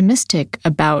optimistic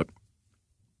about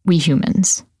we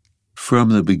humans? From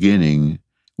the beginning,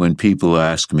 when people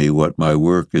ask me what my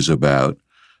work is about,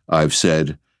 I've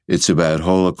said it's about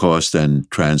Holocaust and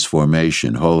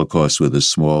transformation, Holocaust with a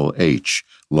small h,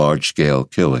 large-scale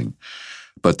killing.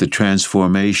 But the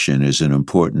transformation is an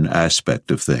important aspect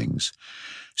of things.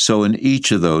 So in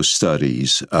each of those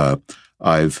studies,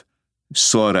 I've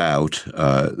sought out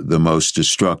the most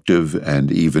destructive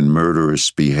and even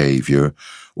murderous behavior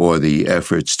or the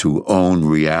efforts to own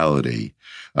reality,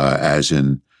 as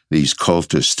in these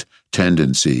cultist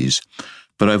tendencies.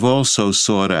 But I've also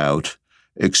sought out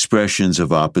expressions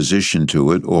of opposition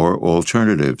to it or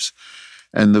alternatives.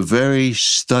 And the very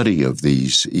study of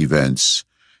these events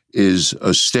is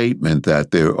a statement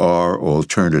that there are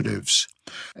alternatives,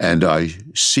 and I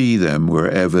see them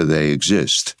wherever they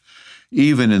exist.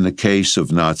 Even in the case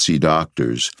of Nazi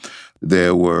doctors,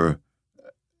 there were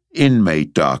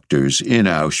inmate doctors in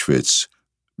Auschwitz,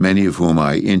 many of whom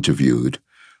I interviewed,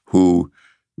 who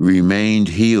remained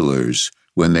healers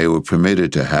when they were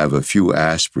permitted to have a few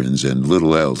aspirins and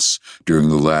little else during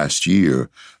the last year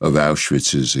of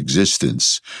Auschwitz's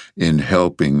existence in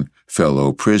helping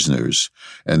fellow prisoners.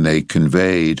 And they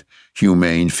conveyed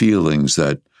humane feelings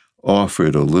that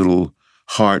offered a little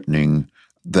heartening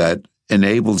that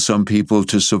enabled some people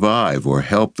to survive or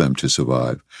help them to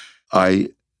survive.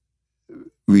 I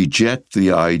reject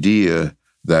the idea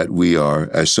that we are,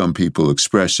 as some people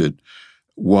express it,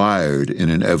 wired in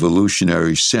an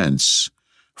evolutionary sense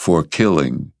for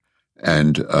killing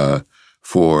and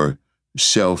for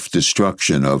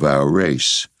self-destruction of our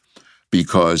race,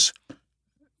 because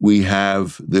we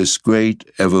have this great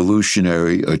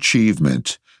evolutionary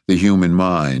achievement, the human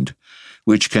mind,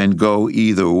 which can go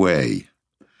either way.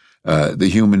 The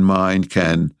human mind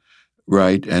can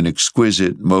write an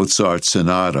exquisite Mozart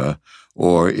sonata,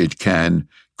 or it can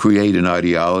create an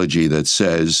ideology that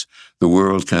says the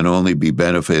world can only be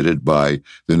benefited by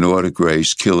the Nordic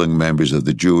race killing members of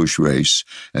the Jewish race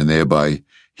and thereby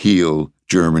heal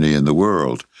Germany and the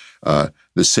world.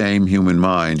 The same human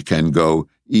mind can go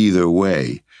either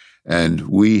way. And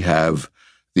we have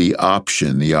the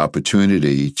option, the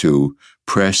opportunity to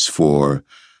press for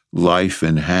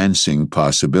life-enhancing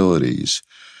possibilities.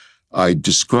 I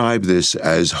describe this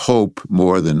as hope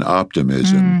more than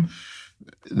optimism.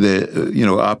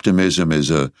 Optimism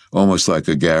is almost like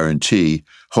a guarantee.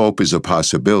 Hope is a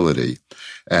possibility.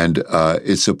 And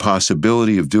it's a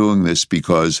possibility of doing this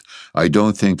because I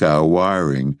don't think our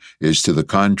wiring is to the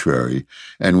contrary.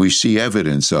 And we see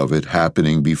evidence of it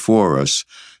happening before us,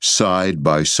 side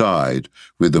by side,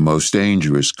 with the most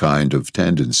dangerous kind of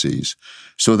tendencies.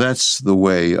 So that's the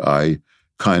way I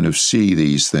kind of see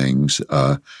these things.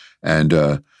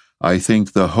 And I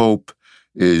think the hope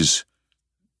is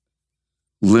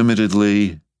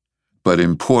limitedly, but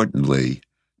importantly,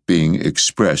 being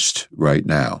expressed right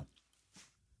now.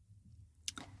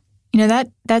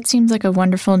 That seems like a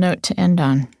wonderful note to end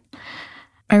on.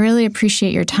 I really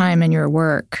appreciate your time and your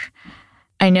work.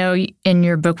 I know in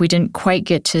your book we didn't quite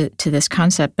get to this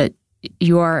concept, but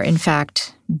you are, in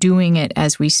fact, doing it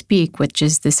as we speak, which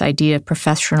is this idea of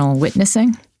professional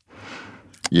witnessing.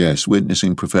 Yes,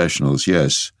 witnessing professionals,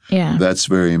 yes. Yeah. That's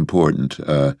very important.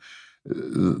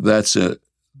 That's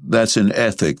an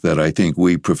ethic that I think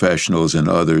we professionals and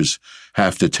others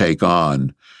have to take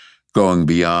on, going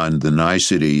beyond the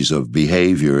niceties of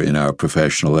behavior in our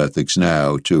professional ethics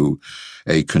now to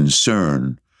a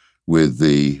concern with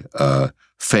the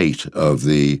fate of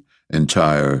the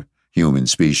entire human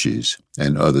species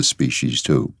and other species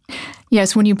too.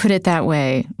 Yes, when you put it that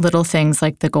way, little things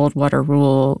like the Goldwater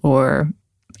Rule or,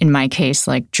 in my case,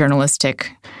 like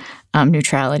journalistic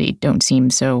neutrality don't seem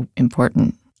so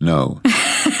important. No.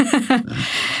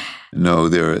 No,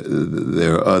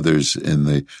 there are others in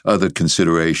the other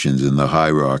considerations in the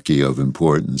hierarchy of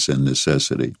importance and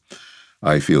necessity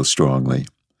I feel strongly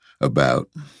about.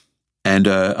 And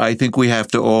I think we have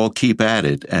to all keep at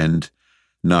it and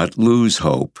not lose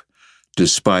hope,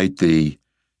 despite the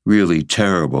really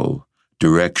terrible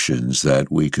directions that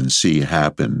we can see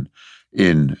happen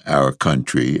in our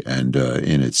country and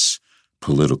in its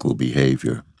political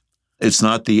behavior. It's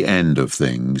not the end of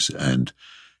things, and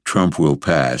Trump will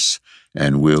pass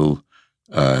and will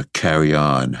carry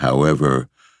on, however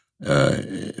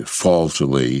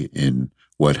faultily, in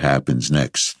what happens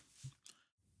next.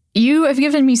 You have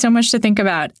given me so much to think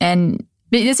about, and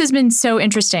this has been so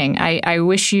interesting. I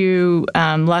wish you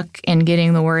luck in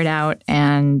getting the word out,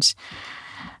 and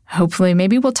hopefully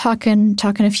maybe we'll talk in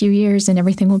a few years and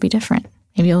everything will be different.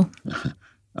 Maybe you'll...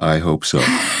 I hope so.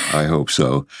 I hope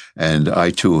so. And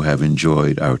I, too, have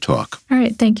enjoyed our talk. All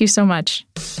right. Thank you so much.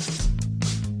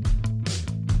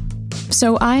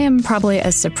 So I am probably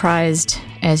as surprised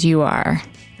as you are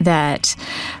that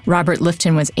Robert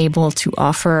Lifton was able to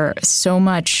offer so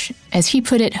much, as he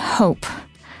put it, hope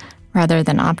rather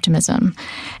than optimism.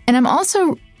 And I'm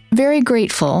also very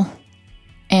grateful,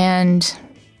 and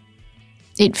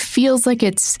it feels like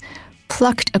it's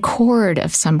plucked a chord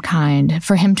of some kind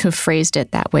for him to have phrased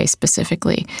it that way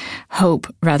specifically, hope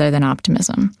rather than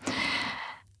optimism.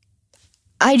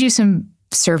 I do some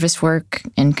service work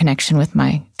in connection with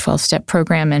my 12-step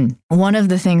program, and one of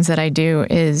the things that I do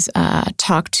is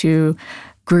talk to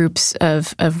groups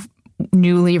of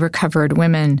newly recovered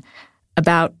women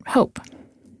about hope.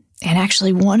 And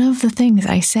actually, one of the things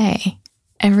I say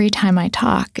every time I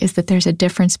talk is that there's a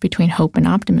difference between hope and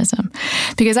optimism.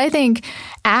 Because I think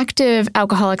active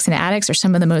alcoholics and addicts are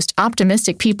some of the most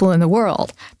optimistic people in the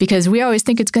world, because we always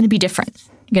think it's going to be different.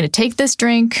 You're going to take this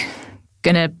drink,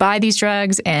 going to buy these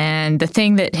drugs, and the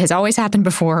thing that has always happened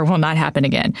before will not happen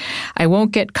again. I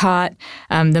won't get caught.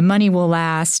 The money will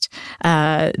last.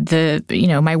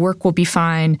 My work will be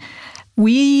fine.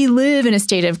 We live in a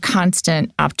state of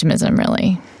constant optimism,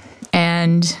 really.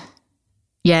 And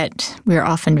yet we're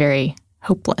often very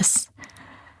hopeless.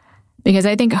 Because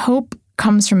I think hope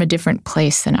comes from a different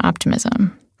place than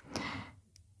optimism.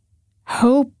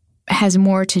 Hope has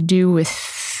more to do with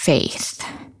faith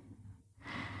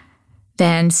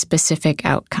than specific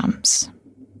outcomes.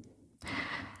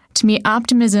 To me,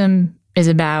 optimism is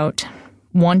about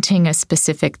wanting a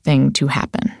specific thing to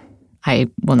happen. I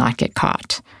will not get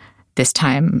caught. This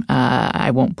time,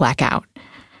 I won't black out.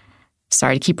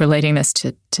 Sorry to keep relating this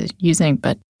to using,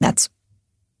 but that's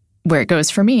where it goes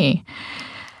for me.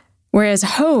 Whereas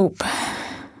hope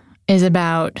is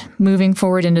about moving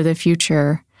forward into the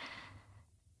future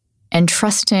and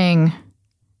trusting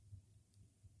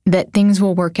that things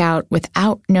will work out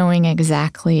without knowing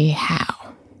exactly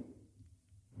how.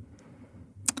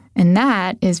 And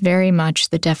that is very much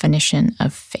the definition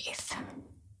of faith.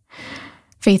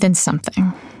 Faith in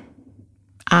something.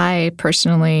 I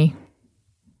personally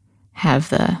have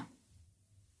the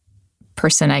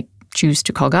person I choose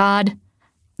to call God,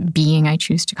 being I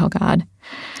choose to call God.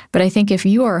 But I think if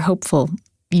you are hopeful,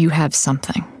 you have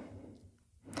something.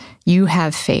 You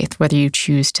have faith, whether you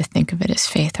choose to think of it as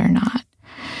faith or not.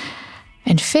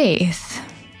 And faith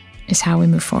is how we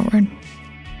move forward.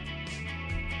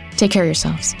 Take care of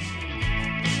yourselves.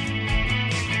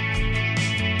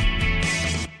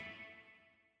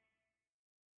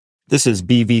 This is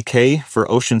BVK for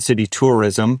Ocean City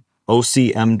Tourism,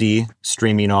 OCMD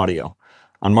streaming audio.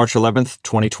 On March 11th,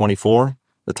 2024,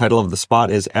 the title of the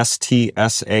spot is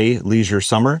STSA Leisure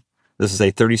Summer. This is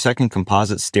a 30-second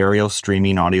composite stereo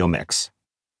streaming audio mix.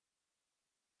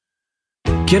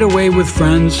 Get away with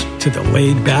friends to the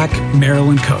laid-back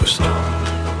Maryland coast,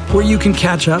 where you can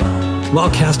catch up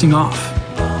while casting off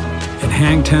and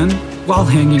hang 10 while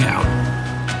hanging out,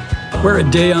 where a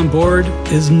day on board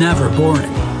is never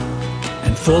boring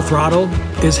and full throttle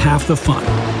is half the fun,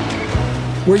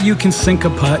 where you can sink a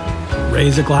putt,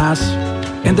 raise a glass,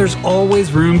 and there's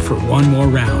always room for one more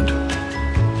round.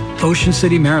 Ocean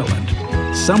City,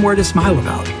 Maryland, somewhere to smile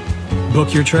about.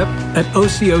 Book your trip at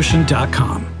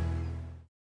OCOcean.com.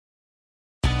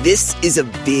 This is a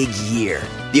big year.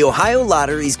 The Ohio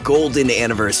Lottery's golden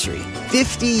anniversary.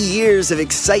 50 years of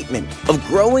excitement, of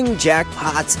growing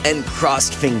jackpots and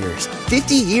crossed fingers.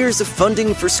 50 years of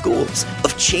funding for schools,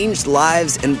 of changed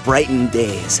lives and brightened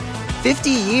days.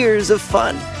 50 years of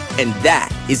fun, and that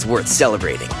is worth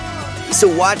celebrating.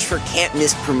 So watch for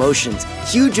can't-miss promotions,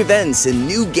 huge events, and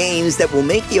new games that will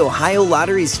make the Ohio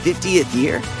Lottery's 50th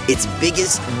year its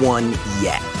biggest one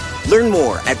yet. Learn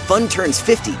more at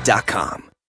funturns50.com.